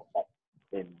Singapore, but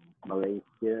in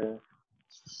Malaysia,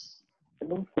 I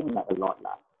don't think like a lot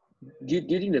Do you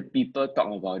think the people talk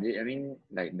about it? I mean,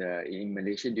 like in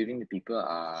Malaysia, do you think the people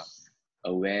are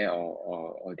aware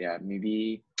or they are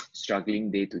maybe struggling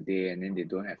day to day and then they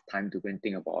don't have time to go and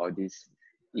think about all this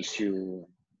issue?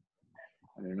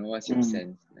 I don't know, what's your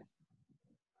sense?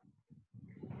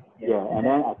 Yeah, and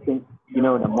then I think, the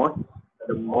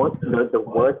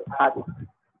worst part is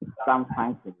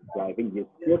sometimes when you're driving, you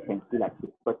still can see like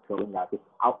people throwing rubbish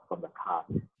out from the car.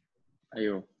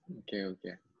 Ayo,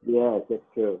 okay. Yeah, that's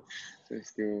true.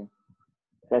 So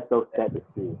that's so sad to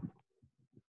see.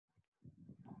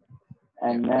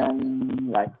 And then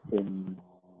like in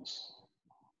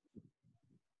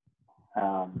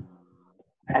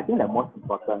I think the most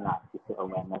important is the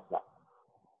awareness.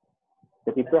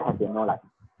 The people have to know like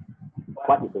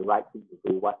what is the right thing to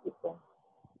do, what isn't,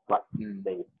 what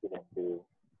they shouldn't do.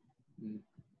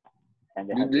 And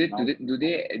do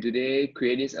they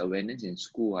create this awareness in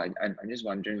school? I'm just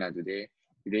wondering, like, do they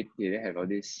have all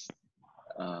this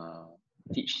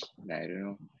teach, like, I don't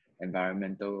know,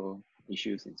 environmental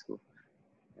issues in school?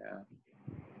 Yeah.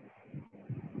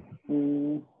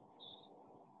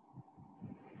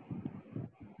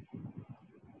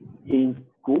 In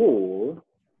school,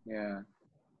 yeah.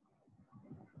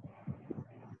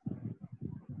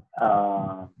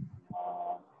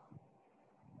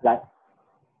 Like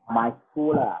my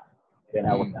school when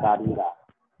I was studying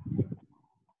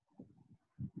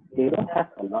they don't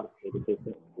have a lot of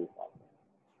education in this.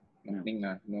 Nothing,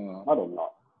 no. Not a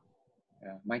lot.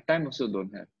 Yeah, my time also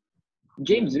don't have.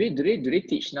 James, do they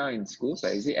teach now in schools?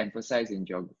 Like, is it emphasized in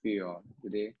geography or do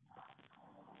they?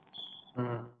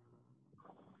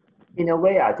 In a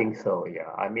way, I think so.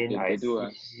 Yeah, I mean, I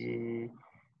see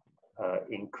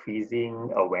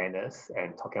increasing awareness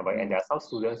and talking about it. And there are some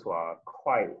students who are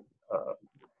quite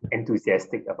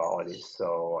enthusiastic about all this.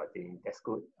 So I think that's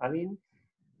good. I mean,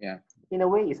 yeah, in a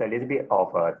way, it's a little bit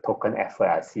of a token effort.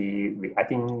 I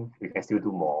think we can still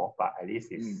do more, but at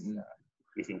least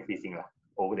it's increasing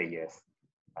over the years.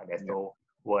 There's no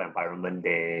World Environment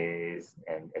Days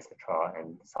and etc.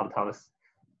 And sometimes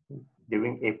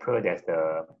during April, there's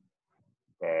the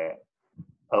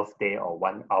Earth Day or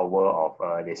 1 hour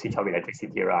of they switch off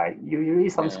electricity, right? Usually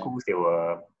some schools, they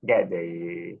will get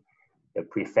the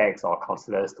prefects or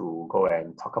counselors to go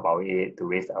and talk about it to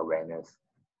raise the awareness.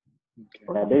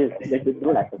 Okay. They should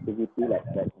do like activity like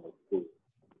that in the school.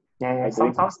 Yeah,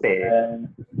 sometimes they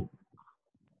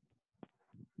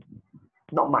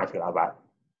not much, but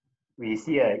we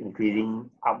see an increasing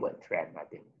upward trend, I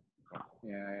think.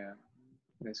 Yeah.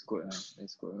 That's good.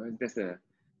 That's good.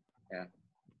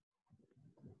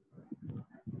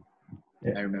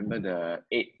 I remember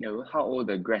how old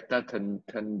the Greta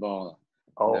Thunberg.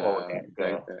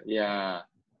 Yeah.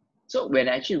 So when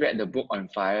I actually read the book On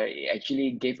Fire, it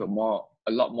actually gave a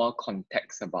lot more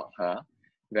context about her.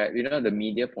 Where, the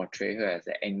media portray her as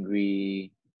an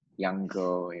angry young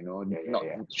girl, not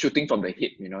shooting from the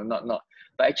hip, not.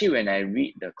 But actually, when I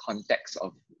read the context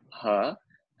of her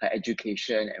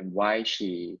education and why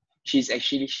she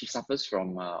suffers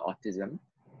from autism.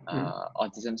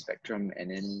 Autism spectrum, and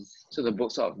then so the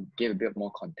book sort of gave a bit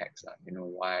more context,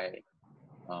 why,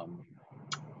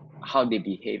 how they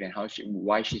behave and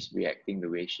why she's reacting the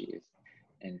way she is,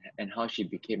 and how she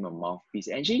became a mouthpiece.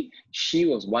 And she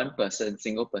was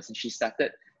single person. She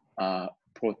started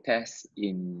protests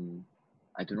in,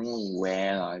 I don't know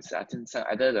where, it's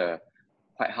either the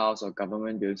White House or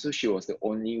government building. So she was the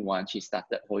only one. She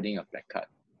started holding a placard.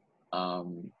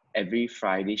 Every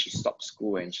Friday she stopped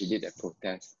school and she did a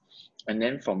protest, and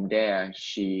then from there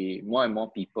more and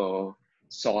more people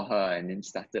saw her, and then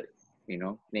started,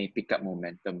 then it picked up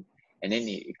momentum, and then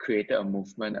it created a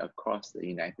movement across the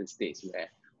United States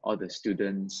where all the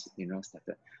students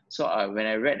started. So when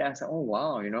I read that, I was like, oh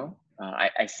wow,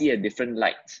 I see a different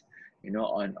light, you know,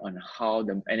 on how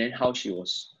and then how she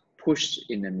was pushed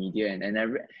in the media,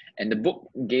 and the book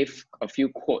gave a few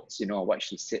quotes, you know, of what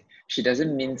she said. She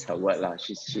doesn't mince her word lah.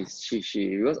 She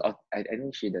was, I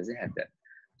think she doesn't have that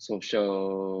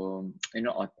social, you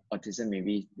know, autism.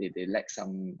 Maybe they lack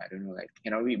some, I don't know, like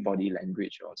cannot read body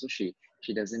language, or so she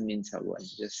doesn't mince her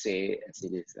words, just say it as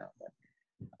it is. But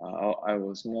I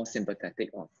was more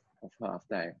sympathetic of her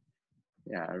after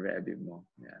I read a bit more.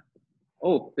 Yeah.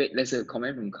 Oh, wait, there's a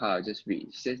comment from Carl. I'll just read.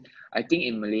 She says, I think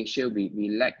in Malaysia,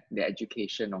 we lack the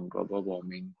education on global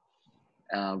warming.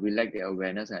 We lack the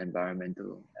awareness on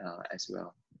environmental as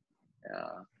well.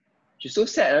 She's so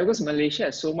sad because Malaysia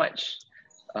has so much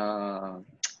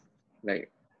like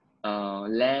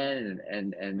land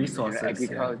and resources,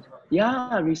 agriculture.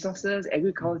 Yeah, resources,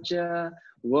 agriculture,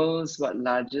 world's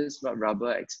largest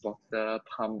rubber exporter,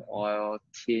 palm oil,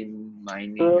 tin,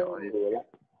 mining, all this.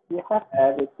 You have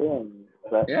everything,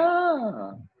 but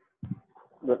yeah,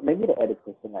 but maybe the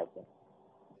education, I think.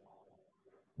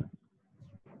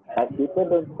 Like people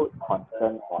don't put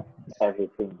concern on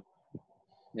everything.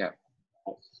 Yeah.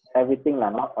 Everything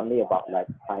like not only about like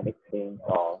climate change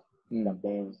or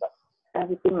something, but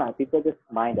everything like people just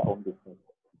mind their own business.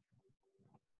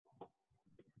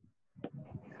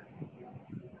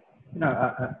 You know,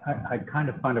 I kind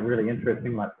of find it really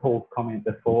interesting, like Paul's comment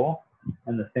before,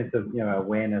 and the sense of, you know,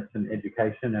 awareness and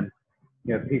education, and,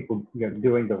 you know, people, you know,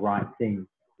 doing the right thing.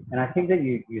 And I think that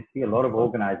you see a lot of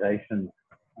organizations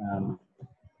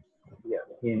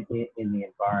in the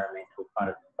environmental kind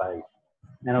of space,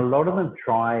 and a lot of them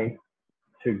try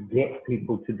to get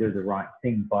people to do the right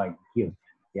thing by guilt,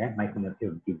 making them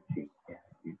feel guilty.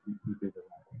 You do the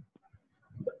right thing.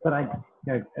 But I,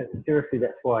 you know, seriously,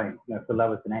 that's why, you know, for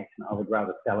Love is an Action, I would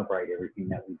rather celebrate everything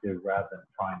that we do rather than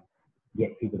try and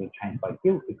get people to change by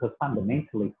guilt, because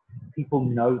fundamentally, people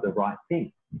know the right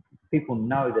thing. People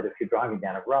know that if you're driving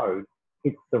down a road,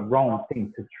 it's the wrong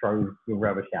thing to throw your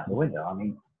rubbish out the window. I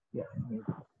mean, we're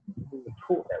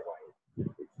taught that way.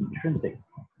 It's intrinsic.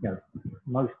 You know,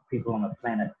 most people on the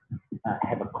planet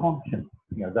have a conscience.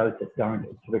 You know, those that don't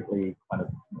are typically kind of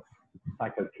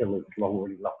psycho killers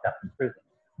already locked up in prison.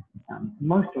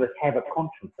 Most of us have a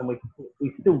conscience, and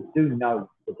we still do know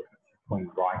the difference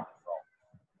between right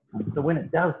and wrong. So when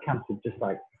it does come to just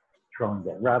like throwing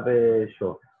that rubbish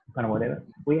or kind of whatever,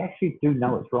 we actually do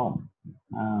know it's wrong.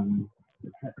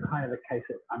 It's kind of the case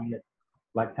that, I mean, it's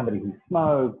like somebody who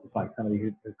smokes, it's like somebody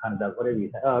who kind of does whatever. You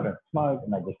say, oh, I don't smoke,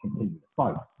 and they just continue to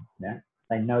smoke. Yeah,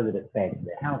 they know that it's bad for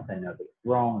their health, they know that it's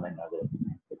wrong, they know that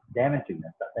it's damaging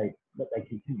them, but they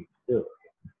continue to do it.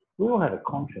 We all have a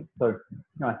conscience, so, you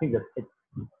know, I think that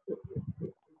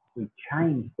we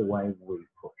change the way we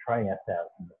portray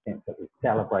ourselves, in the sense that we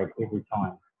celebrate every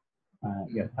time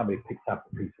you know, somebody picks up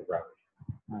a piece of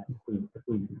rubbish. If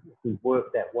we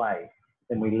work that way,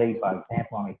 then we lead by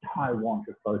example. I mean, Taiwan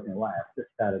is closing away. I've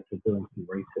just started to doing some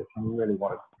research, and we really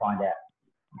wanted to find out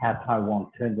how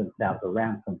Taiwan turned themselves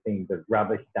around from being the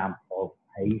rubbish dump of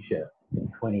Asia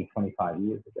 20, 25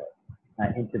 years ago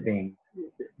into being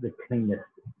the cleanest,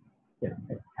 you know,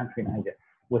 country in Asia,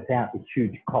 without the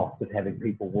huge cost of having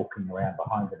people walking around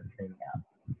behind them and cleaning out.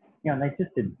 You know, and they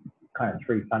just did kind of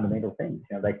three fundamental things.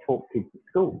 You know, they taught kids at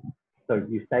school. So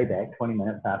you stay back 20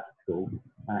 minutes after school,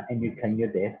 and you clean your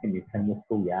desk, and you clean your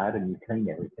schoolyard, and you clean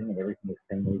everything, and everything is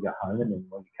clean when you go home, and then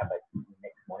when you come back the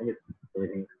next morning,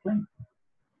 everything is clean.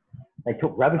 They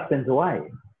took rubbish bins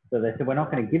away. So they said, we're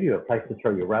not going to give you a place to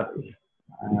throw your rubbish.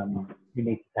 You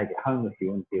need to take it home with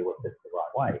you and deal with this the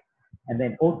right way. And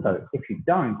then also, if you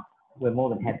don't, we're more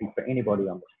than happy for anybody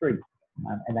on the street.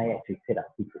 And they actually set up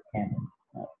secret cameras.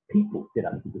 People set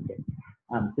up secret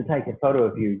cameras to take a photo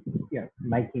of you, you know,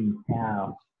 making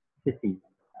our city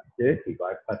dirty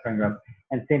by throwing rubbish,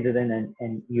 and send it in,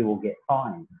 and you will get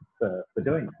fined for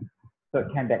doing that. So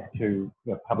it came back to, you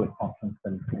know, public conscience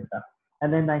and stuff.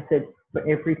 And then they said, for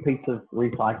every piece of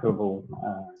recyclable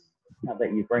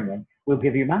that you bring in, we'll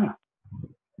give you money.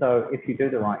 So if you do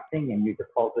the right thing and you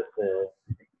deposit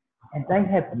and they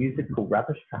have musical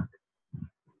rubbish trucks.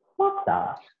 What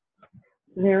the?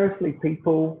 Seriously,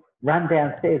 people run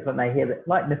downstairs when they hear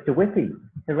like Mr. Whippy,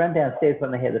 they run downstairs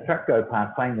when they hear the truck go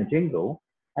past playing the jingle,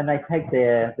 and they take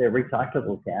their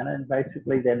recyclables down, and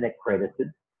basically then they're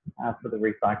credited for the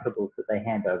recyclables that they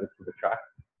hand over to the truck.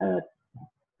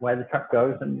 Where the truck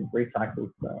goes and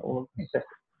recycles all of the things.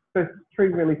 So three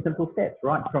really simple steps,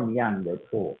 right from young, they're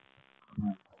taught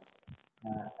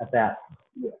about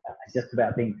just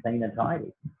about being clean and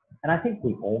tidy. And I think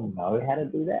we all know how to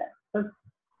do that. So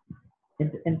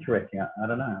it's interesting. I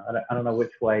don't know. I don't know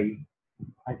which way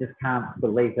I just can't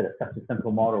believe that it's such a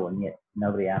simple model, and yet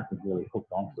nobody else has really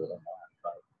hooked onto it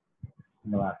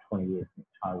in the last 20 years in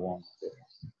Taiwan.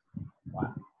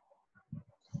 Wow.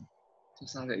 So it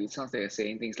sounds like you're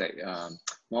saying things like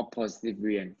more positive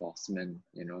reinforcement,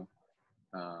 you know,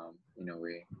 in a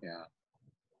way. Yeah.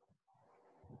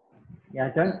 Yeah, I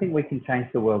don't think we can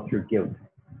change the world through guilt.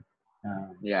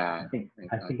 Yeah. I think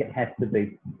it has to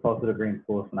be positive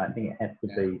reinforcement. I think it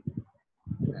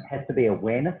has to be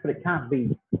awareness, but it can't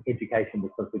be education,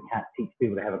 because we can't teach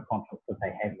people to have a conscience if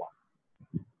they have one.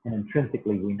 And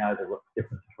intrinsically, we know the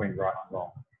difference between right and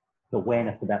wrong. It's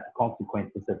awareness about the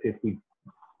consequences of if we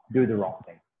do the wrong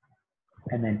thing,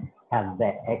 and then how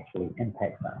that actually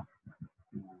impacts us.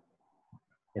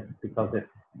 Because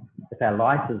if our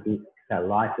life is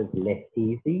less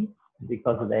easy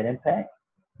because of that impact,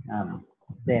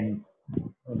 then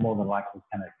we're more than likely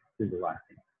going to do the right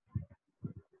thing.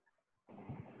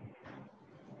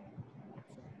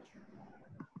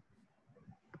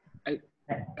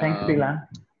 Thanks, Philan.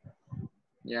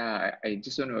 Yeah, I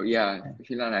just want to,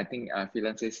 Philan, I think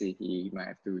Philan says he might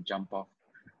have to jump off.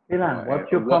 Philan,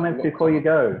 what's your comments before you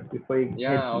go? Before you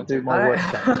do more work?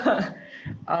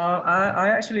 I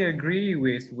actually agree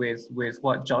with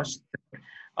what Josh said.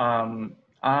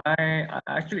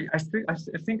 I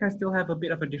think I still have a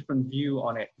bit of a different view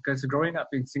on it, because growing up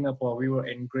in Singapore, we were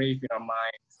engraved in our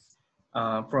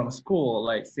minds from school,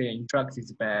 like saying drugs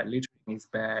is bad, littering is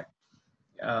bad.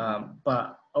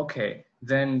 But okay,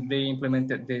 then they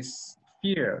implemented this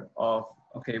fear of,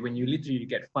 okay, when you litter, you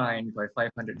get fined by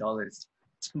 $500.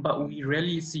 But we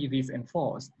rarely see this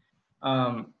enforced.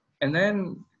 And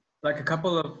then, like a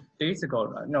couple of days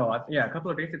ago, I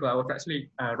was actually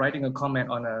writing a comment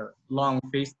on a long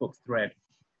Facebook thread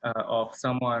of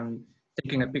someone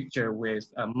taking a picture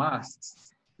with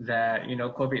masks that, you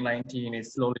know, COVID-19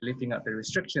 is slowly lifting up the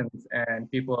restrictions and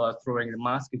people are throwing the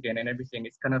mask again and everything.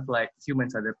 It's kind of like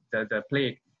humans are the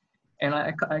plague. And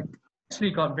I actually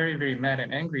got very, very mad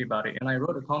and angry about it. And I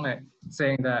wrote a comment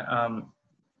saying that,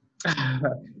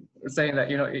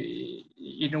 you know,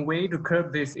 in a way to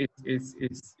curb this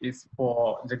is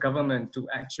for the government to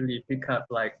actually pick up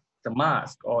like the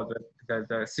mask or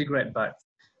the cigarette butts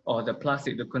or the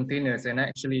plastic, the containers, and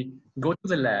actually go to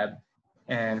the lab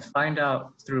and find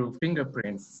out through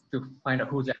fingerprints to find out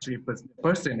who's actually the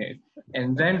person is,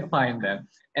 and then find them.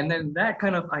 And then that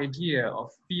kind of idea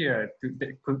of fear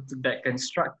that can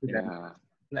strike to them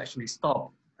will actually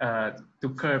stop to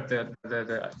curb the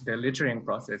littering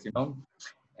process, you know.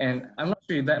 And I'm not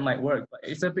sure if that might work, but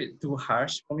it's a bit too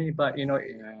harsh for me. But you know,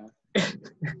 it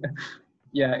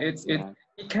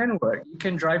can work. You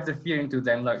can drive the fear into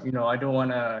them, like, you know, I don't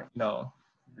want to, you know,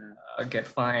 get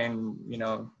fined, you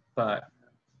know. But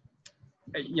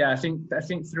I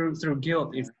think through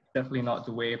guilt is definitely not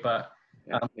the way. But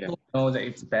people know that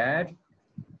it's bad.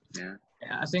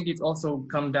 I think it's also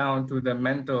come down to the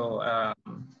mental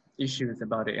issues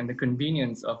about it and the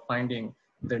convenience of finding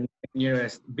the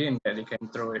nearest bin that they can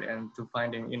throw it, and to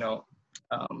finding, you know,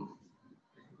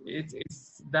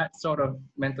 it's that sort of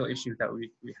mental issue that we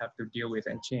have to deal with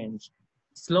and change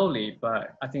slowly.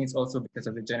 But I think it's also because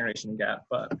of the generation gap.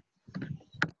 But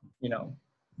you know,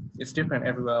 it's different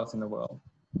everywhere else in the world.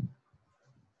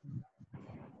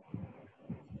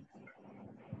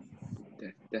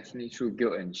 Definitely through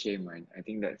guilt and shame. I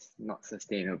think that's not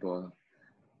sustainable.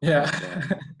 Yeah.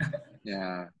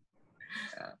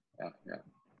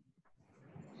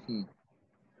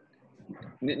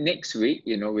 Next week,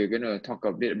 you know, we're going to talk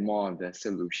a bit more of the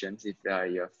solutions. If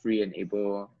you're free and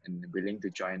able and willing to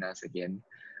join us again,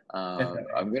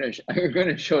 I'm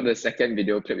gonna show the second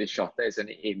video clip. It's shorter. It's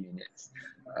only 8 minutes,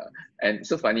 and it's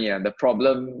so funny. The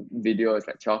problem video is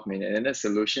like 12 minutes, and the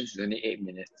solutions is only 8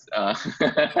 minutes. But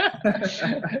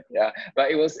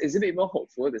it's a bit more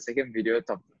hopeful. The second video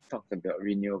talked about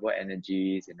renewable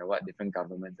energies, you know, what different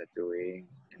governments are doing,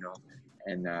 you know,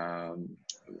 and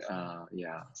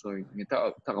so we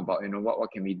talk about, you know,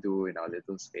 what can we do in our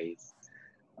little space,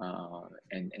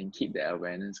 and keep the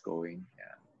awareness going.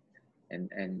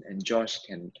 And Josh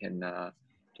can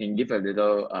give a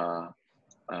little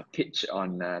pitch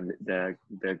on the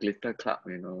glitter club,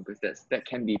 you know, because that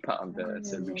can be part of the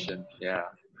solution. You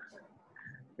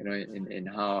know, in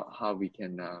how we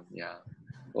can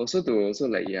also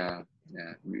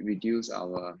reduce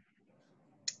our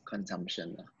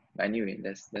consumption. But anyway,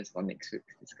 that's for next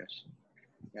week's discussion.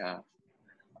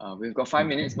 We've got 5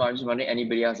 minutes, but I'm just wondering,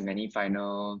 anybody else have any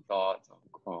final thoughts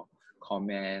or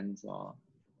comments or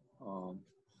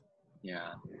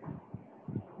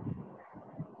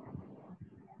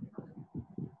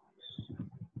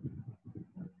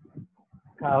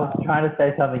Kyle's trying to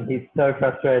say something. He's so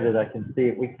frustrated. I can see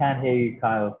it. We can't hear you,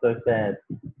 Kyle. So sad.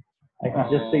 I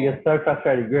can just see you're so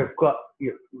frustrated.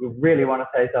 You really want to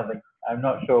say something. I'm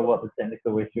not sure what the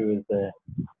technical issue is there.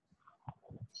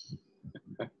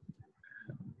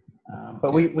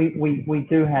 But we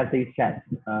do have these chats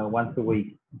once a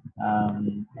week.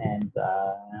 And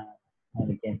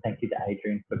again, thank you to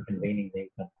Adrian for convening these.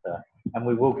 And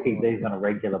we will keep these on a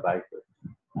regular basis.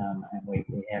 And we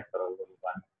have got a little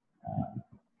one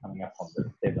coming up on the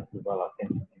 7th as well. I'll send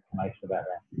some information about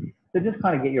that. So just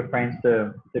kind of get your friends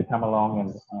to come along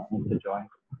and to join.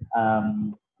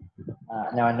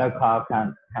 Now I know Kyle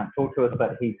can't talk to us,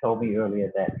 but he told me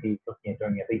earlier that he's looking at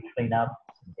doing a beach cleanup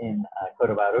in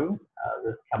Kota Baru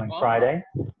this coming Friday.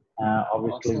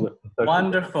 Obviously with some social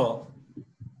wonderful.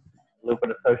 A little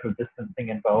bit of social distancing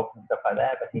involved and stuff like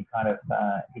that, but he kind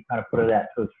of put it out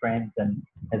to his friends and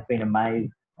has been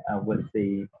amazed with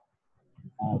the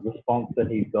response that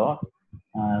he's got.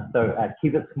 So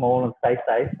keep it small and stay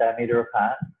safe, stay a metre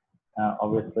apart,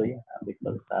 obviously,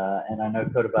 because and I know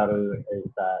Kota Baru is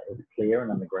clear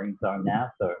and in the green zone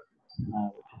now, so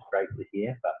which is great to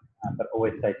hear. But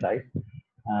always stay safe.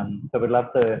 So we'd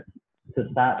love to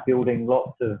start building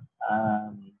lots of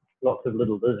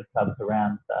little litter clubs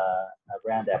around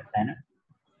our planet.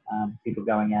 People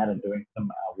going out and doing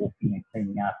some walking and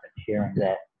cleaning up and sharing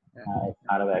that as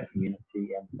part of our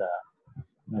community.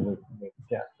 And we've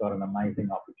just got an amazing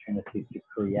opportunity to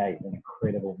create an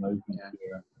incredible movement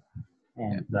here,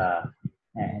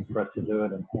 and for us to do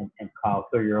it. And Kyle,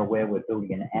 so you're aware we're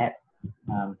building an app.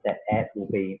 That app will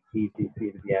be easy for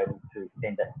you to be able to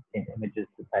send images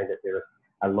to say that there is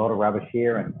a lot of rubbish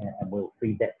here, and we'll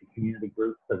feed that to community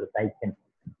groups so that they can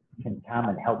come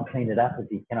and help clean it up if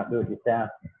you cannot do it yourself.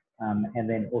 And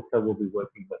then also we'll be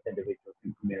working with individuals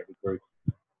and community groups,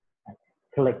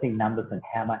 collecting numbers and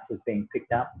how much is being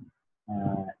picked up,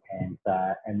 and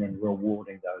then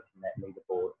rewarding those in that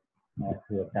leaderboard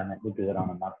who have done it. We'll do that on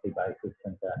a monthly basis.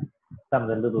 And some of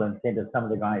the little incentives, some of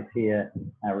the guys here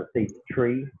received a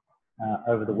tree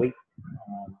over the week.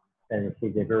 They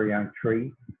received their very own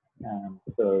tree.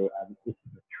 So this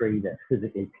is a tree that's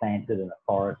physically planted in a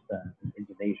forest in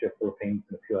Indonesia, Philippines,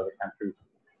 and a few other countries.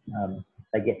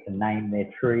 They get to name their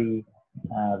tree.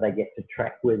 They get to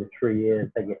track where the tree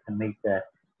is. They get to meet the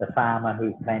farmer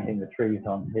who's planting the trees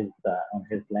on his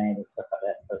land and stuff like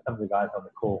that. So some of the guys on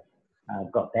the call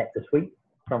got that this week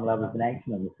from Loveisanaction,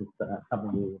 and this is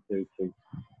something we will do to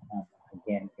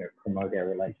again promote our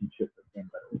relationship with them,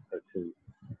 but also to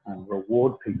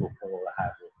reward people for all the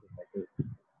hard work that they do.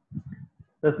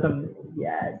 There's some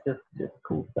just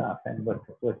cool stuff, and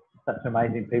with such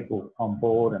amazing people on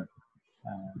board, and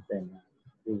then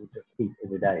we will just keep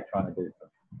every day trying to do some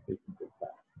good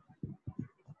stuff.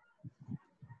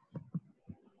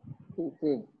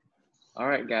 Cool. All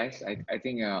right, guys. I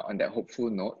think on that hopeful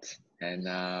note, and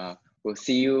we'll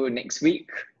see you next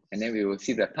week, and then we will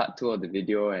see the part 2 of the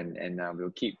video, and we'll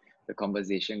keep the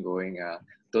conversation going.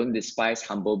 Don't despise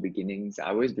humble beginnings. I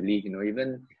always believe,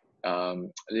 even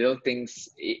little things,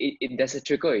 there's a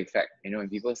trickle effect. When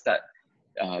people start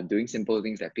doing simple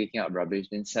things like picking up rubbish,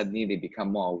 then suddenly they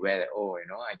become more aware that,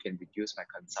 I can reduce my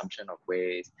consumption of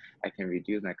waste, I can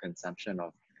reduce my consumption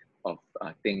of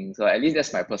things. So at least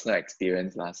that's my personal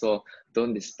experience. So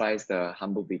don't despise the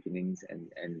humble beginnings, and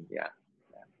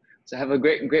so have a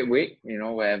great week,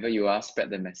 wherever you are, spread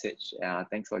the message.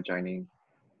 Thanks for joining.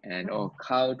 And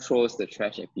Kyle throws the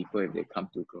trash at people if they come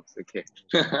too close. Okay.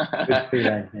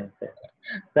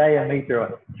 Stay a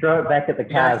meter. Throw it back at the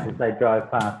cars as they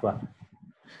drive past one.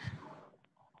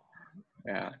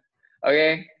 Yeah.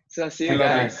 Okay. So see you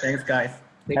guys. Thanks, guys.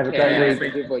 Have a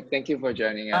great week. Thank you for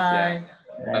joining us. Bye.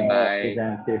 Bye.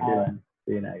 Bye.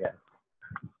 See you now, guys.